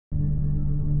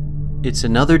It's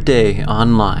another day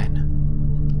online.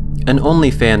 An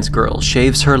OnlyFans girl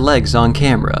shaves her legs on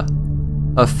camera.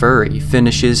 A furry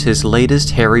finishes his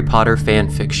latest Harry Potter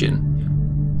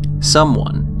fanfiction.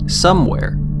 Someone,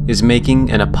 somewhere, is making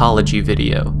an apology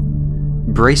video.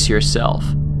 Brace yourself.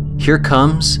 Here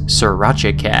comes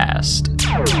Serrachacast.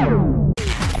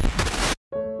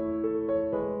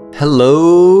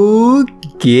 Hello,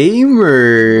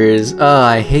 gamers!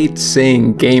 I hate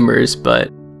saying gamers,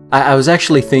 but I was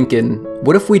actually thinking,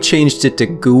 what if we changed it to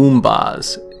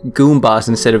Goombas? Goombas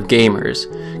instead of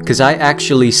gamers. Because I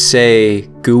actually say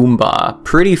Goomba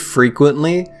pretty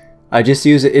frequently. I just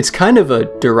use it. It's kind of a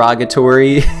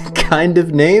derogatory kind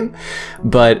of name,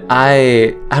 but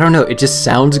I don't know, it just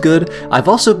sounds good. I've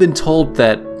also been told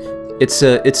that it's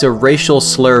a racial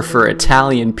slur for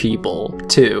Italian people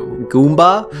too,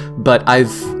 Goomba, but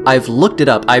I've looked it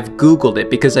up, I've Googled it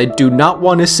because I do not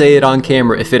want to say it on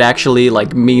camera if it actually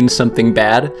like means something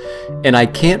bad, and I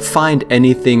can't find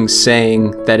anything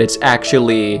saying that it's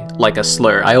actually like a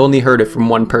slur. I only heard it from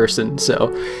one person,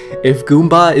 so if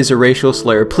Goomba is a racial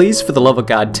slur, please for the love of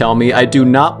God tell me. I do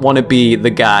not want to be the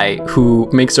guy who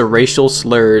makes a racial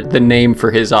slur the name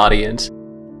for his audience.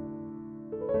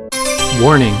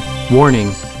 Warning.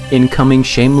 Warning, incoming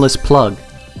shameless plug.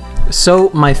 So,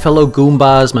 my fellow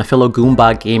Goombas, my fellow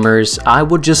Goomba gamers, I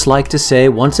would just like to say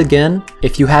once again,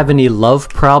 if you have any love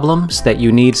problems that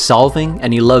you need solving,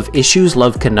 any love issues,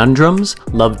 love conundrums,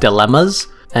 love dilemmas,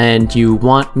 and you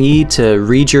want me to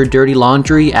read your dirty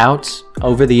laundry out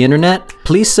over the internet,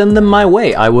 please send them my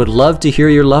way. I would love to hear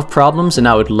your love problems and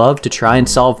I would love to try and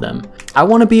solve them. I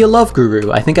want to be a love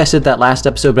guru. I think I said that last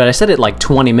episode, but I said it like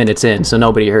 20 minutes in, so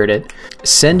nobody heard it.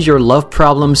 Send your love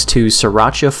problems to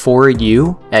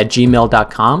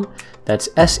serracha4u@gmail.com. That's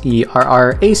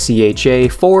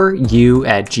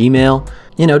SERRACHA4u@gmail.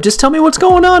 You know, just tell me what's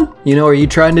going on. You know, are you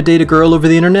trying to date a girl over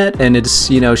the internet and it's,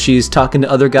 you know, she's talking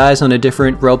to other guys on a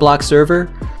different Roblox server?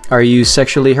 Are you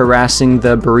sexually harassing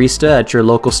the barista at your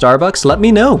local Starbucks? Let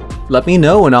me know. Let me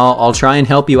know and I'll try and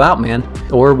help you out, man.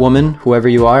 Or woman, whoever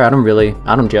you are, I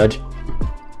don't judge.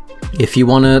 If you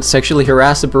want to sexually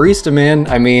harass a barista, man,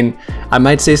 I mean, I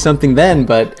might say something then,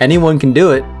 but anyone can do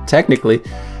it, technically.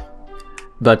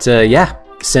 But yeah.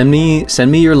 Send me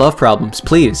your love problems,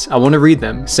 please. I want to read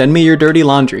them. Send me your dirty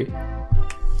laundry.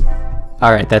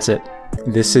 Alright, that's it.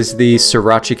 This is the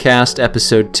Serrachacast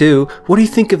episode 2. What do you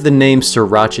think of the name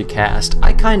Serrachacast?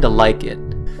 I kinda like it.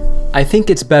 I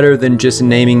think it's better than just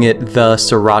naming it the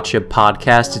Serracha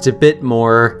Podcast. It's a bit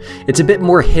more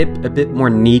hip, a bit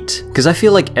more neat. Because I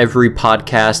feel like every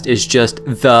podcast is just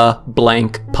the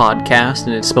blank podcast,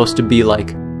 and it's supposed to be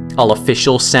like all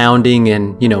official sounding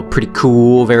and, you know, pretty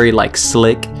cool, very like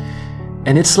slick.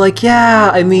 And it's like,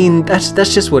 yeah, I mean, that's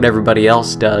just what everybody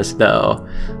else does though.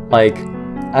 Like,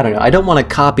 I don't know, I don't want to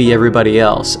copy everybody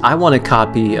else. I want to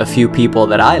copy a few people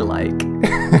that I like.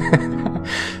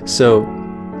 So,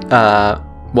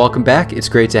 welcome back. It's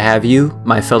great to have you,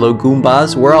 my fellow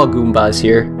Goombas. We're all Goombas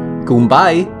here.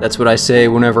 Goombai, that's what I say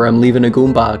whenever I'm leaving a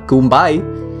Goomba. Goombai.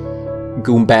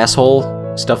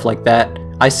 Goombasshole, stuff like that.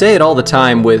 I say it all the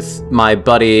time with my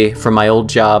buddy from my old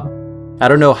job. I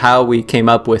don't know how we came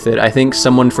up with it. I think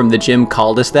someone from the gym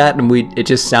called us that and it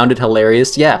just sounded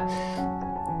hilarious. Yeah.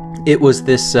 It was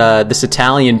this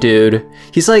Italian dude.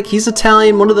 He's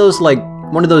Italian, one of those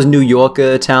New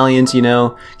Yorker Italians, you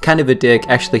know, kind of a dick.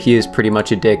 Actually, he is pretty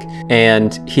much a dick.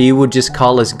 And he would just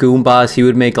call us Goombas. He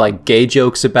would make like gay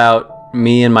jokes about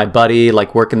me and my buddy,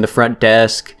 like working the front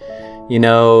desk. You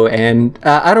know, and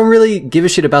I don't really give a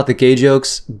shit about the gay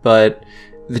jokes, but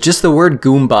just the word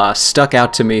Goomba stuck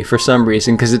out to me for some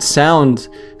reason because it sounds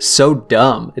so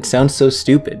dumb. It sounds so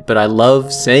stupid, but I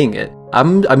love saying it.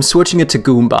 I'm switching it to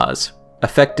Goombas,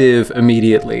 effective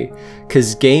immediately,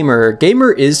 because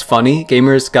gamer is funny.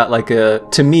 Gamer's got like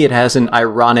to me it has an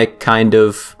ironic kind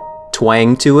of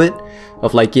twang to it.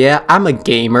 Of like, yeah, I'm a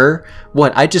gamer.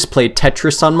 What, I just played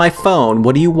Tetris on my phone.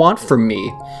 What do you want from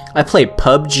me? I play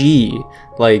PUBG.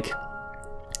 Like,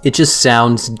 it just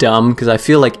sounds dumb because I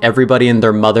feel like everybody and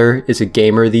their mother is a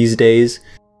gamer these days.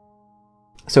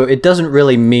 So it doesn't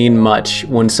really mean much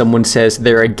when someone says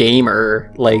they're a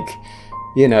gamer. Like,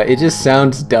 you know, it just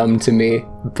sounds dumb to me.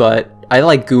 But I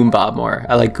like Goomba more.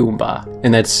 I like Goomba.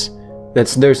 And that's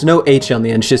there's no H on the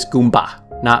end. It's just Goomba,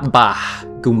 not ba.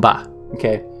 Goomba.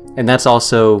 Okay. And that's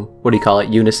also, what do you call it,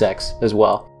 unisex as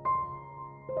well.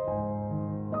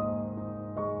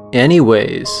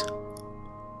 Anyways,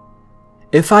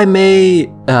 If I may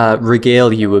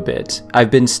regale you a bit, I've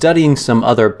been studying some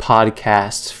other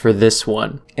podcasts for this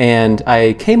one, and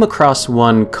I came across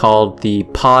one called the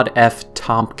Pod F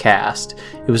Tomcast.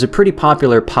 It was a pretty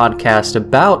popular podcast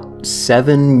about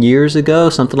 7 years ago,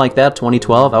 something like that,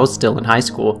 2012. I was still in high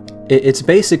school. It's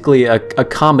basically a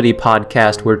comedy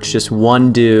podcast where it's just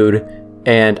one dude,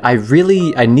 and I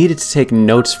needed to take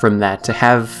notes from that to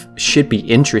have shit be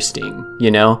interesting,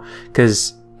 you know?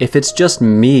 Because if it's just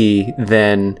me,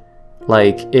 then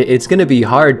like it's gonna be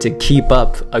hard to keep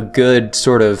up a good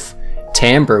sort of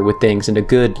timbre with things and a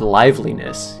good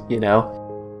liveliness, you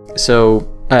know? So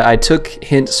I took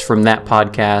hints from that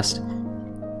podcast,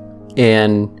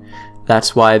 and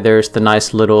that's why there's the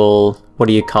nice little, what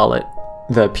do you call it?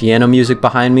 The piano music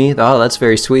behind me. Oh, that's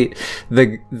very sweet.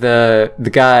 The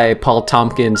guy, Paul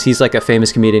Tompkins, he's like a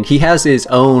famous comedian. He has his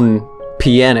own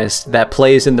pianist that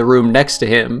plays in the room next to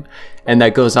him and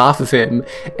that goes off of him,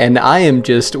 and I am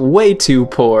just way too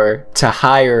poor to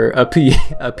hire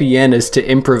a pianist to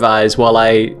improvise while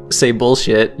I say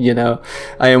bullshit, you know?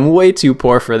 I am way too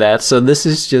poor for that, so this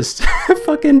is just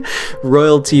fucking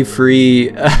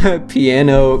royalty-free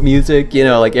piano music, you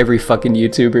know, like every fucking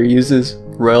YouTuber uses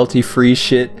royalty-free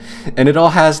shit, and it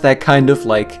all has that kind of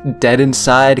like dead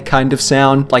inside kind of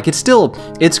sound. Like it's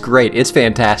great, it's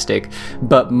fantastic,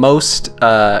 but most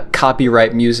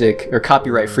copyright music or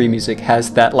copyright-free music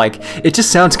has that, like, it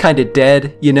just sounds kind of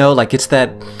dead, you know, like it's that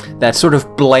sort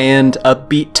of bland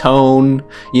upbeat tone,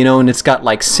 you know, and it's got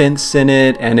like synths in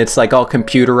it, and it's like all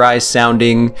computerized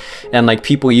sounding, and like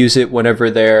people use it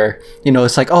whenever they're, you know,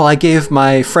 it's like, oh, I gave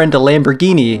my friend a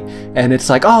Lamborghini, and it's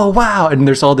like, oh wow, and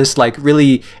there's all this like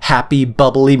really happy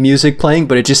bubbly music playing,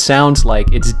 but it just sounds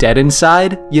like it's dead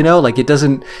inside, you know, like it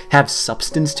doesn't have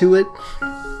substance to it.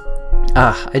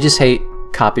 I just hate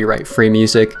copyright free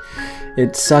music.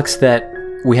 It sucks that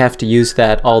we have to use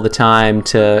that all the time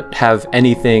to have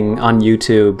anything on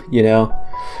YouTube, you know?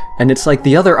 And it's like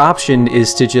the other option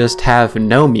is to just have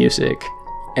no music.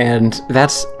 And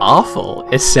that's awful.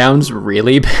 It sounds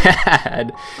really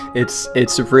bad.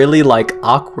 It's really like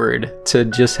awkward to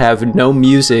just have no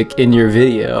music in your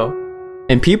video.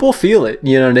 And people feel it,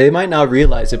 you know, they might not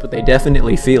realize it, but they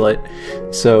definitely feel it.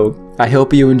 So I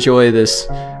hope you enjoy this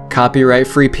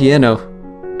copyright-free piano.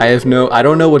 I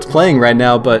don't know what's playing right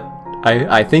now, but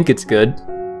I think it's good.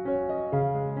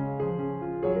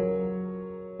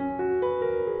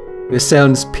 This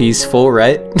sounds peaceful,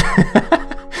 right?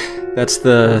 That's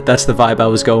the vibe I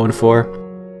was going for.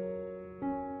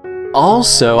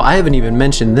 Also, I haven't even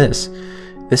mentioned this.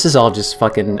 This is all just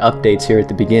fucking updates here at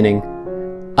the beginning.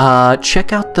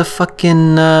 Check out the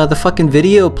fucking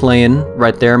video playing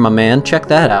right there, my man. Check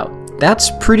that out.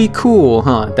 That's pretty cool,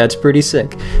 huh? That's pretty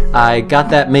sick. I got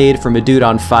that made from a dude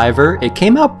on Fiverr. It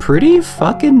came out pretty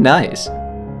fucking nice.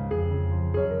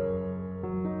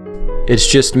 It's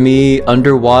just me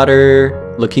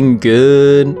underwater, looking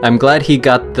good. I'm glad he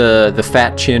got the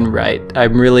fat chin right.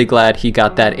 I'm really glad he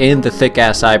got that, and the thick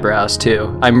ass eyebrows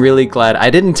too. I'm really glad.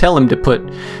 I didn't tell him to put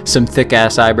some thick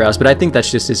ass eyebrows, but I think that's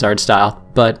just his art style.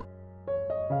 But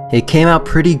it came out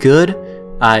pretty good.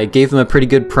 I gave him a pretty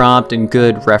good prompt and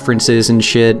good references and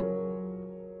shit.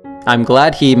 I'm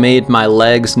glad he made my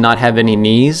legs not have any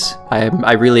knees.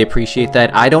 I really appreciate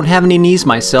that. I don't have any knees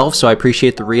myself, so I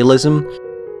appreciate the realism.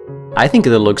 I think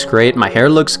it looks great. My hair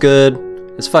looks good.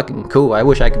 It's fucking cool. I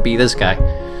wish I could be this guy.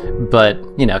 But,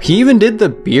 you know, he even did the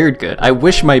beard good. I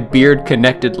wish my beard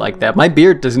connected like that. My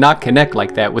beard does not connect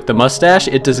like that. With the mustache,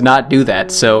 it does not do that.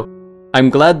 So I'm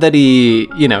glad that he,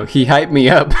 you know, he hyped me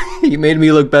up. He made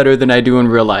me look better than I do in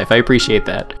real life. I appreciate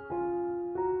that.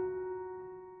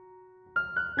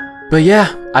 But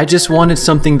yeah, I just wanted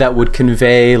something that would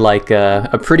convey like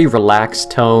a pretty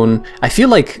relaxed tone. I feel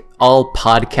like all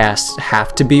podcasts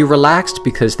have to be relaxed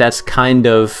because that's kind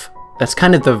of the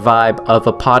vibe of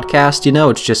a podcast, you know?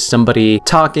 It's just somebody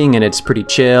talking and it's pretty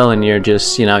chill and you're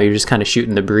just, you know, you're just kind of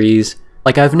shooting the breeze.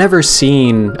 Like I've never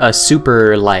seen a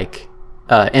super like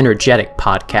energetic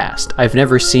podcast. I've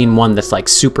never seen one that's like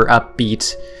super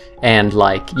upbeat and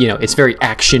like, you know, it's very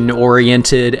action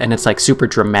oriented and it's like super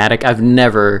dramatic. I've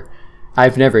never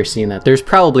seen that. There's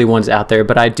probably ones out there,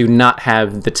 but I do not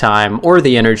have the time or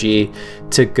the energy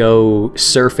to go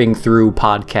surfing through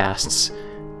podcasts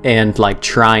and like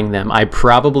trying them. I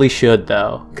probably should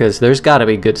though, because there's gotta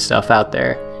be good stuff out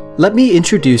there. Let me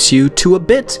introduce you to a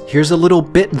bit. Here's a little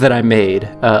bit that I made,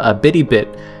 a bitty bit.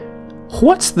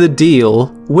 What's the deal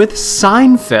with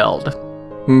Seinfeld?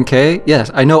 Okay, yes,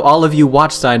 I know all of you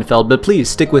watch Seinfeld, but please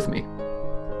stick with me.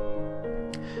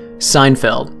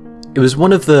 Seinfeld. It was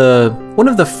one of the one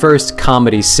of the first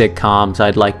comedy sitcoms,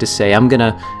 I'd like to say. I'm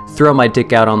gonna throw my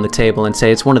dick out on the table and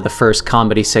say it's one of the first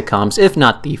comedy sitcoms, if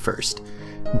not the first.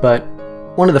 But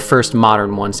one of the first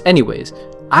modern ones. Anyways,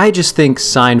 I just think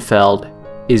Seinfeld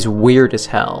is weird as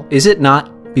hell. Is it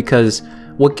not? Because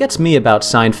what gets me about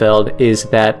Seinfeld is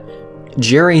that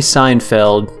Jerry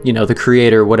Seinfeld, you know, the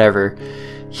creator, whatever,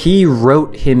 he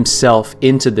wrote himself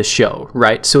into the show,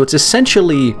 right? So it's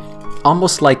essentially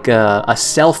almost like a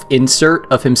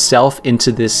self-insert of himself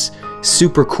into this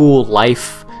super cool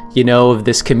life, you know, of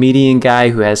this comedian guy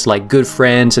who has like good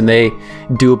friends and they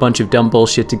do a bunch of dumb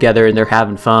bullshit together and they're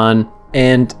having fun.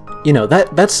 And you know,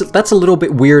 that's a little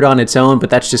bit weird on its own, but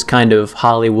that's just kind of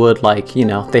Hollywood. Like, you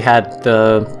know, they had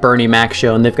the Bernie Mac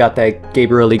show and they've got that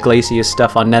Gabriel Iglesias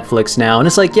stuff on Netflix now. And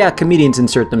it's like, yeah, comedians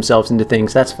insert themselves into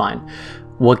things. That's fine.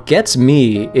 What gets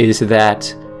me is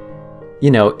that,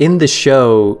 you know, in the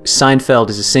show,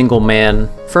 Seinfeld is a single man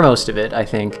for most of it, I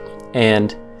think.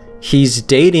 And he's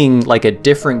dating like a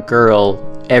different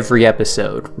girl every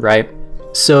episode, right?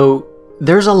 So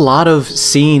there's a lot of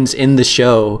scenes in the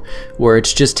show where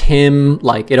it's just him,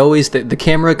 like, it always, the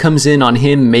camera comes in on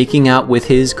him making out with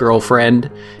his girlfriend,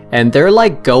 and they're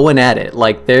like going at it,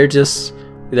 like they're just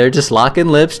locking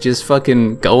lips, just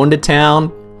fucking going to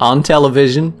town on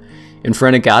television in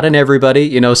front of God and everybody.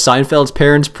 You know, Seinfeld's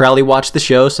parents probably watch the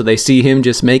show, so they see him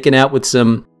just making out with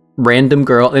some random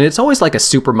girl, and it's always like a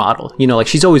supermodel, you know, like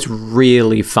she's always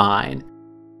really fine.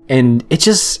 And it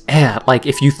just, like,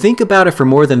 if you think about it for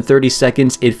more than 30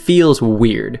 seconds, it feels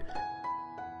weird.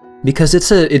 Because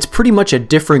it's pretty much a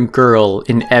different girl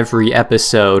in every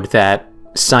episode that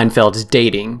Seinfeld's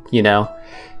dating, you know?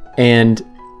 And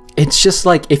it's just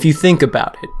like, if you think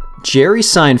about it, Jerry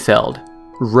Seinfeld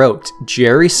wrote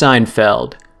Jerry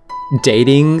Seinfeld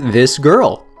dating this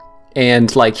girl.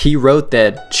 And like, he wrote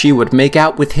that she would make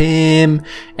out with him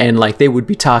and like they would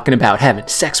be talking about having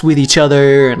sex with each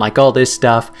other and like all this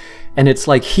stuff. And it's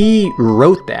like, he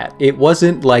wrote that. It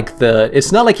wasn't like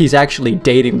it's not like he's actually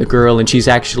dating the girl and she's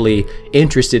actually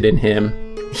interested in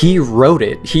him. He wrote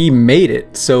it, he made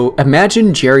it. So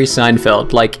imagine Jerry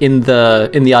Seinfeld like in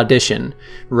the audition,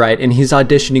 right? And he's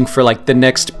auditioning for like the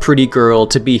next pretty girl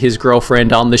to be his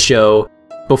girlfriend on the show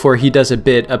before he does a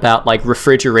bit about like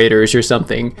refrigerators or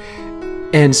something.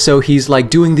 And so he's like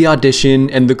doing the audition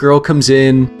and the girl comes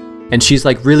in and she's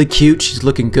like really cute, she's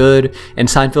looking good, and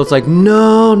Seinfeld's like,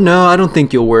 no, I don't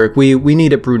think you'll work. We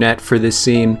need a brunette for this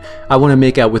scene. I want to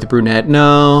make out with a brunette.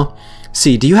 No.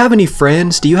 See, do you have any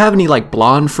friends? Do you have any like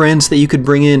blonde friends that you could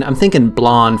bring in? I'm thinking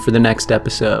blonde for the next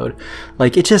episode.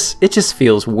 Like, it just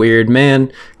feels weird,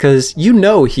 man, because you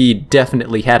know he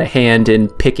definitely had a hand in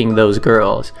picking those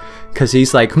girls. Because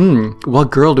he's like,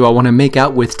 what girl do I want to make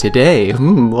out with today?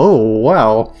 Oh,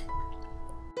 wow.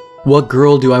 What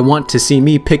girl do I want to see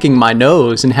me picking my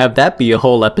nose and have that be a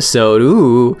whole episode?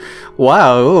 Ooh,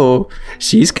 wow, ooh,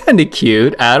 she's kind of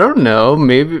cute. I don't know,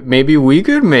 maybe we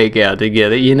could make out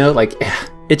together, you know? Like,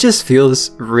 it just feels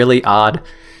really odd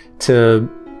to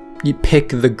pick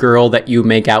the girl that you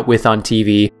make out with on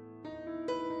TV.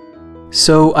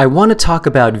 So I want to talk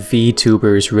about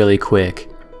VTubers really quick.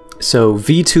 So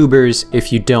VTubers,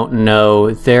 if you don't know,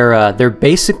 they're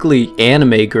basically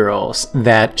anime girls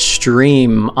that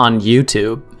stream on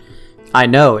YouTube. I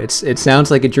know, it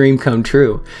sounds like a dream come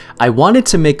true. I wanted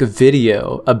to make a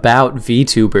video about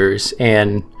VTubers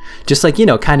and just like, you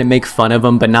know, kind of make fun of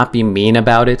them but not be mean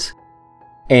about it.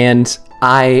 And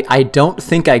I don't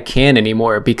think I can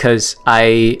anymore because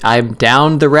I'm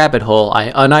down the rabbit hole.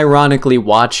 I unironically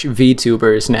watch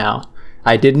VTubers now.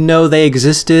 I didn't know they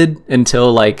existed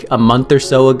until like a month or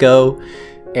so ago,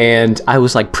 and I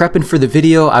was like prepping for the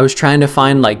video. I was trying to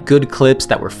find like good clips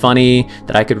that were funny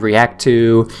that I could react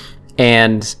to,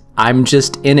 and I'm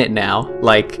just in it now.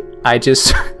 Like, I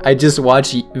just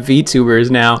watch VTubers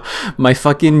now. My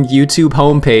fucking YouTube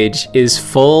homepage is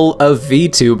full of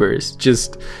VTubers.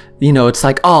 Just, you know, it's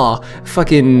like, oh,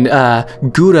 fucking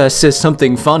Gouda says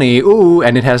something funny, ooh,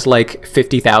 and it has like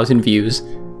 50,000 views.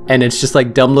 And it's just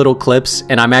like dumb little clips,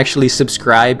 and I'm actually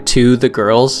subscribed to the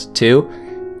girls too.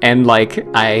 And like,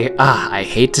 I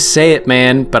hate to say it,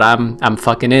 man, but I'm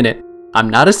fucking in it. I'm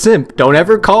not a simp. Don't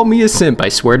ever call me a simp, I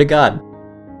swear to God.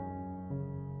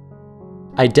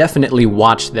 I definitely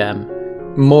watch them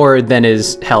more than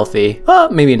is healthy. Well,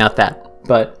 maybe not that,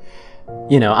 but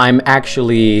you know, I'm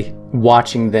actually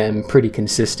watching them pretty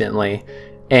consistently.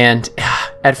 And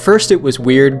at first it was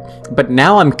weird, but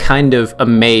now I'm kind of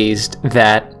amazed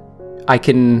that I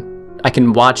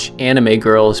can watch anime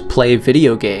girls play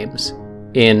video games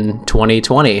in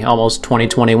 2020, almost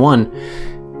 2021.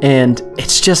 And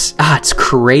it's just, it's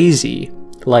crazy.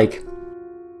 Like,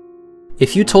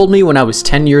 If you told me when I was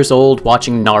 10 years old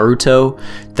watching Naruto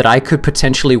that I could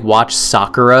potentially watch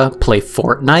Sakura play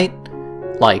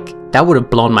Fortnite, like, that would have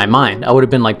blown my mind. I would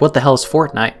have been like, what the hell is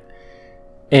Fortnite?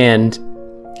 And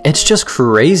it's just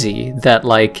crazy that,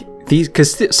 like,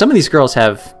 because some of these girls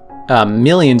have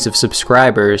millions of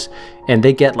subscribers, and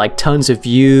they get like tons of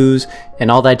views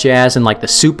and all that jazz, and like the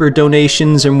super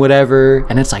donations and whatever,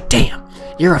 and it's like, damn,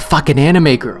 you're a fucking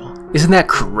anime girl. Isn't that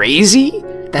crazy?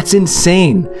 That's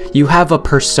insane. You have a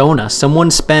persona.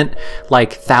 Someone spent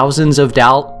like thousands of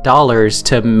dollars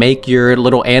to make your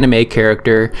little anime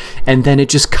character, and then it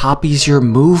just copies your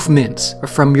movements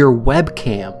from your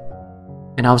webcam.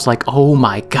 And I was like, oh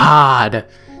my god,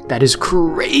 that is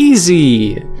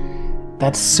crazy.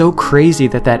 That's so crazy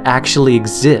that that actually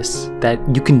exists, that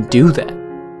you can do that.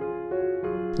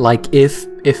 Like, if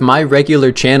my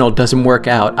regular channel doesn't work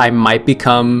out, I might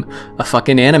become a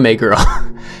fucking anime girl.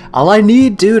 All I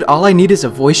need, dude, all I need is a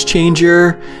voice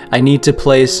changer. I need to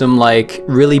play some like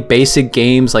really basic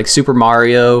games like Super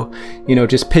Mario, you know,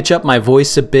 just pitch up my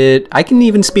voice a bit. I can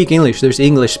even speak English. There's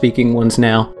English speaking ones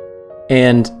now.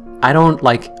 And I don't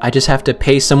like, I just have to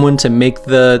pay someone to make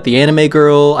the anime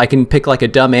girl. I can pick like a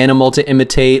dumb animal to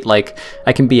imitate. Like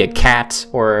I can be a cat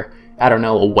or I don't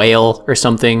know, a whale or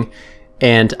something.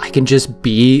 And I can just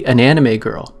be an anime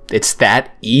girl. It's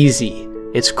that easy.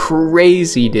 It's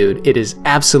crazy, dude. It is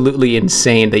absolutely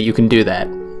insane that you can do that.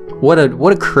 What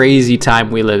a crazy time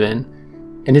we live in.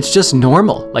 And it's just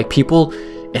normal. Like people,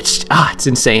 it's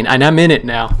insane. And I'm in it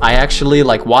now. I actually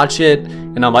like watch it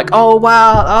and I'm like, oh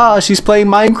wow, oh, she's playing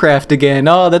Minecraft again.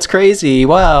 Oh, that's crazy.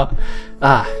 Wow.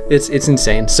 It's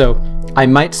insane. So I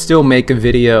might still make a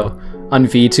video on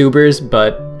VTubers,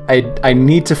 but I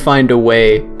need to find a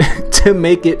way to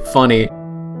make it funny.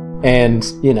 And,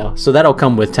 you know, so that'll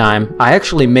come with time. I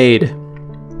actually made...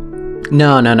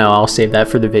 No, I'll save that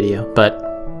for the video. But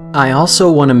I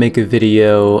also want to make a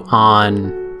video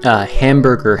on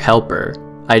Hamburger Helper.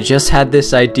 I just had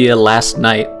this idea last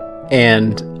night,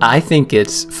 and I think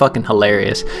it's fucking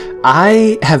hilarious.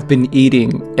 I have been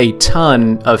eating a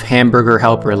ton of Hamburger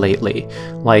Helper lately.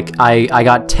 Like, I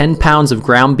got 10 pounds of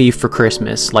ground beef for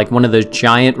Christmas, like one of those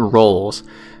giant rolls.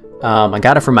 I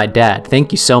got it from my dad.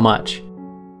 Thank you so much.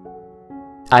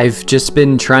 I've just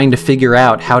been trying to figure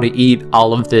out how to eat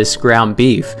all of this ground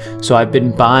beef. So I've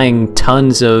been buying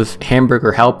tons of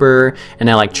Hamburger Helper, and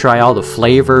I like try all the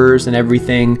flavors and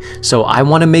everything. So I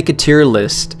want to make a tier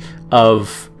list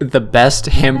of the best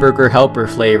Hamburger Helper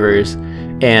flavors,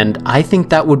 and I think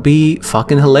that would be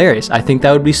fucking hilarious. I think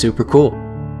that would be super cool.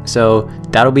 So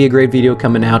that'll be a great video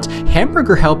coming out.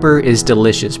 Hamburger Helper is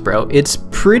delicious, bro. It's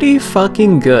pretty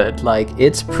fucking good. Like,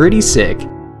 it's pretty sick.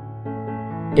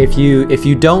 If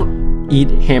you don't eat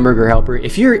Hamburger Helper,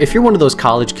 if you're one of those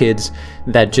college kids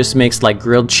that just makes like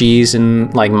grilled cheese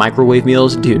and like microwave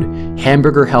meals, dude,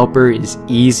 Hamburger Helper is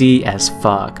easy as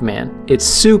fuck, man. It's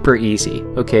super easy.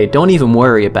 Okay, don't even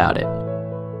worry about it.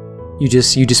 You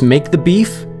just make the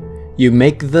beef, you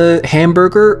make the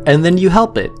hamburger, and then you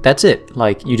help it. That's it.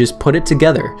 Like, you just put it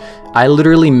together. I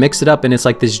literally mix it up, and it's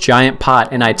like this giant pot,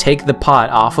 and I take the pot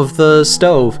off of the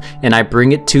stove and I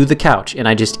bring it to the couch and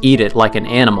I just eat it like an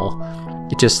animal.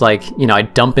 It just like, you know, I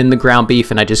dump in the ground beef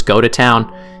and I just go to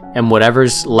town, and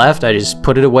whatever's left, I just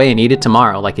put it away and eat it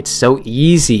tomorrow. Like, it's so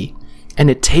easy and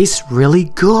it tastes really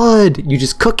good. You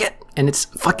just cook it and it's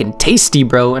fucking tasty,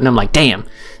 bro. And I'm like, damn,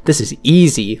 this is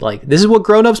easy. Like, this is what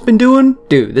grown-ups been doing?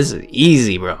 Dude, this is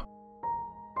easy, bro.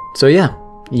 So yeah,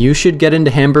 you should get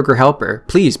into Hamburger Helper.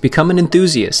 Please, become an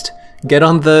enthusiast. Get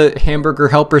on the Hamburger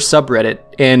Helper subreddit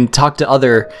and talk to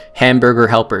other Hamburger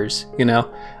Helpers, you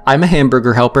know? I'm a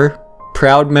Hamburger Helper,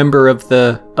 proud member of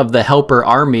the Helper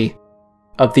Army,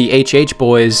 of the HH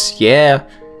boys, yeah.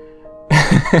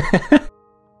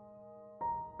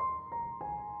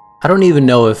 I don't even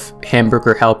know if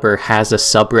Hamburger Helper has a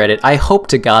subreddit. I hope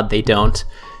to God they don't.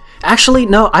 Actually,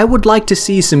 no, I would like to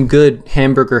see some good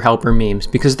Hamburger Helper memes,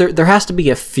 because there has to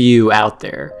be a few out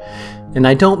there. And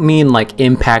I don't mean like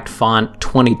Impact Font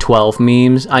 2012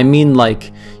 memes. I mean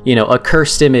like, you know, a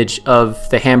cursed image of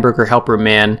the Hamburger Helper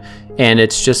man, and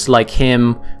it's just like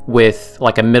him with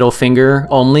like a middle finger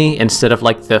only instead of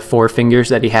like the 4 fingers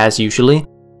that he has usually.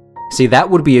 See, that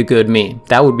would be a good meme.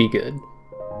 That would be good.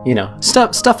 You know,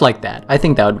 stuff like that. I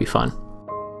think that would be fun.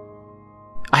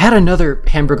 I had another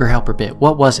Hamburger Helper bit.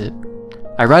 What was it?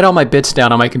 I write all my bits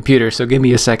down on my computer, so give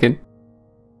me a second.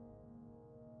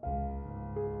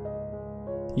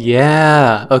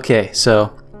 Yeah, okay,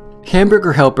 so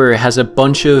Hamburger Helper has a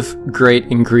bunch of great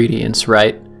ingredients,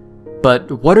 right?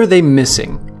 But what are they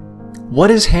missing? What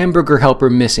is Hamburger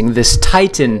Helper missing? This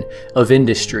titan of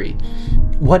industry.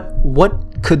 What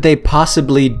could they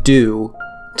possibly do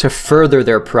to further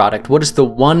their product? What is the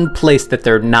one place that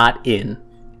they're not in?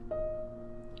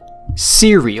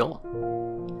 Cereal.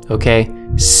 Okay?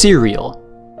 Cereal.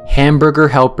 Hamburger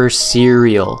Helper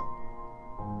cereal.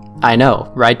 I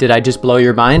know, right? Did I just blow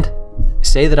your mind?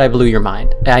 Say that I blew your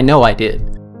mind. I know I did.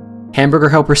 Hamburger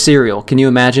Helper cereal. Can you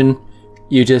imagine?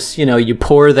 You just, you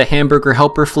pour the Hamburger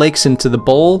Helper flakes into the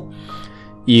bowl.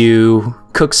 You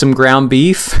cook some ground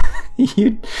beef.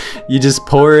 you just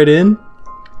pour it in.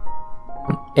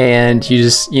 And you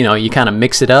just, you kind of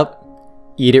mix it up.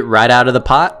 Eat it right out of the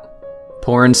pot.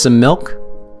 Pour in some milk.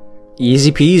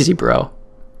 Easy peasy, bro.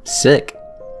 Sick.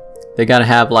 They gotta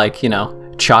have like,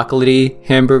 chocolatey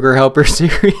Hamburger Helper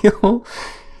cereal.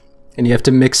 And you have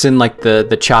to mix in like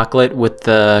the chocolate with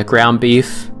the ground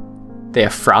beef. They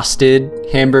have frosted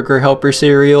Hamburger Helper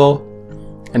cereal.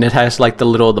 And it has like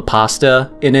the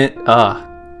pasta in it.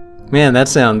 Man, that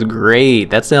sounds great.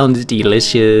 That sounds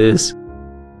delicious.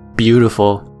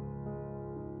 Beautiful.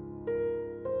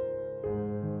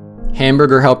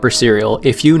 Hamburger Helper cereal.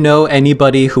 If you know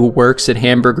anybody who works at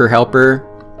Hamburger Helper,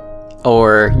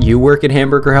 or you work at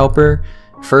Hamburger Helper,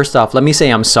 first off, let me say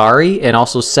I'm sorry, and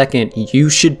also second, you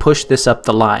should push this up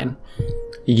the line.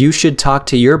 You should talk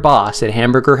to your boss at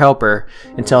Hamburger Helper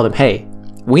and tell them, hey,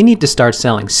 we need to start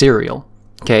selling cereal.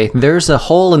 Okay, there's a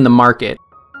hole in the market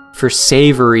for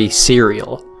savory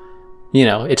cereal.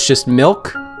 It's just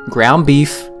milk, ground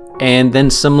beef, and then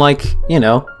some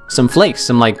some flakes,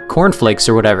 some like corn flakes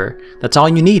or whatever. That's all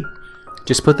you need.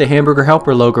 Just put the Hamburger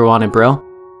Helper logo on it, bro.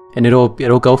 And it'll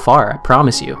go far, I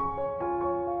promise you.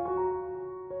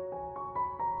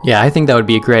 Yeah, I think that would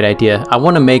be a great idea. I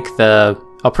want to make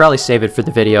I'll probably save it for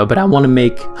the video, but I want to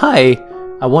make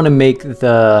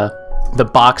the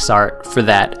box art for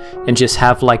that and just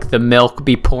have like the milk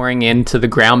be pouring into the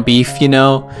ground beef,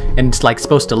 and it's like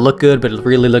supposed to look good, but it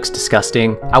really looks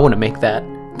disgusting. I want to make that.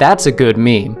 That's a good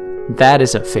meme. That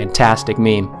is a fantastic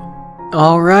meme.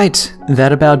 Alright,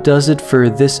 that about does it for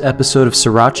this episode of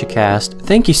Serrachacast.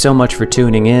 Thank you so much for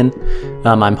tuning in.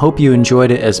 I hope you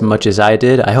enjoyed it as much as I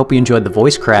did. I hope you enjoyed the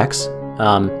voice cracks.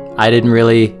 I didn't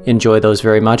really enjoy those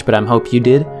very much, but I hope you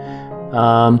did.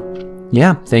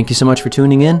 Yeah, thank you so much for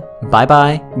tuning in.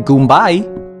 Bye-bye.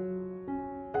 Goomba.